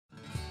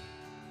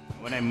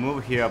When I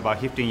moved here about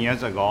 15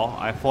 years ago,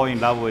 I fall in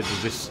love with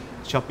this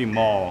shopping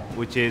mall,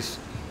 which is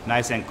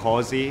nice and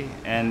cozy,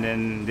 and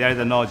then there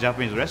is no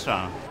Japanese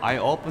restaurant. I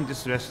opened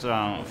this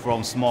restaurant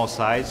from small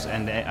size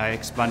and I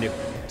expanded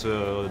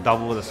to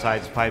double the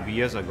size 5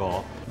 years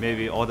ago.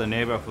 Maybe all the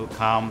neighborhood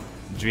come,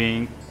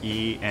 drink,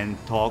 eat, and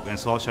talk and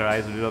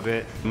socialize a little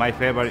bit. My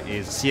favorite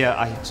is sear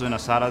ahi tuna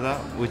salad,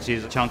 which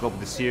is a chunk of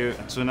the seared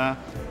tuna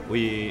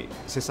with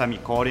sesame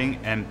coating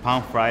and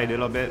pan fried a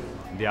little bit.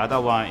 The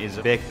other one is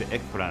baked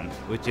eggplant,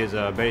 which is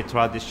a very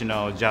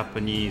traditional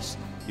Japanese.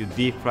 You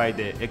deep fry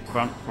the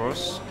eggplant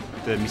first,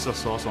 the miso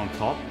sauce on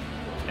top,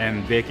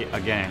 and bake it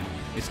again.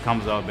 It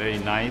comes out very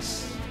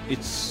nice.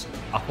 It's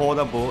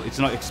affordable, it's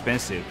not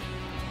expensive.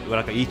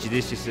 Like each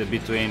dish is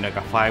between like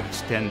 $5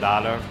 to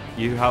 $10.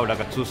 You have like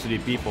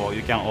 2-3 people,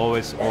 you can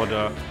always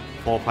order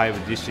 4 or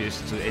 5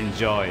 dishes to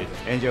enjoy.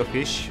 Angel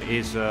fish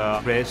is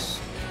fresh.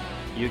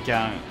 You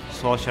can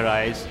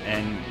socialize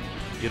and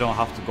you don't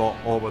have to go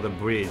over the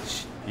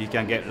bridge. You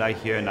can get right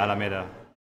here in Alameda.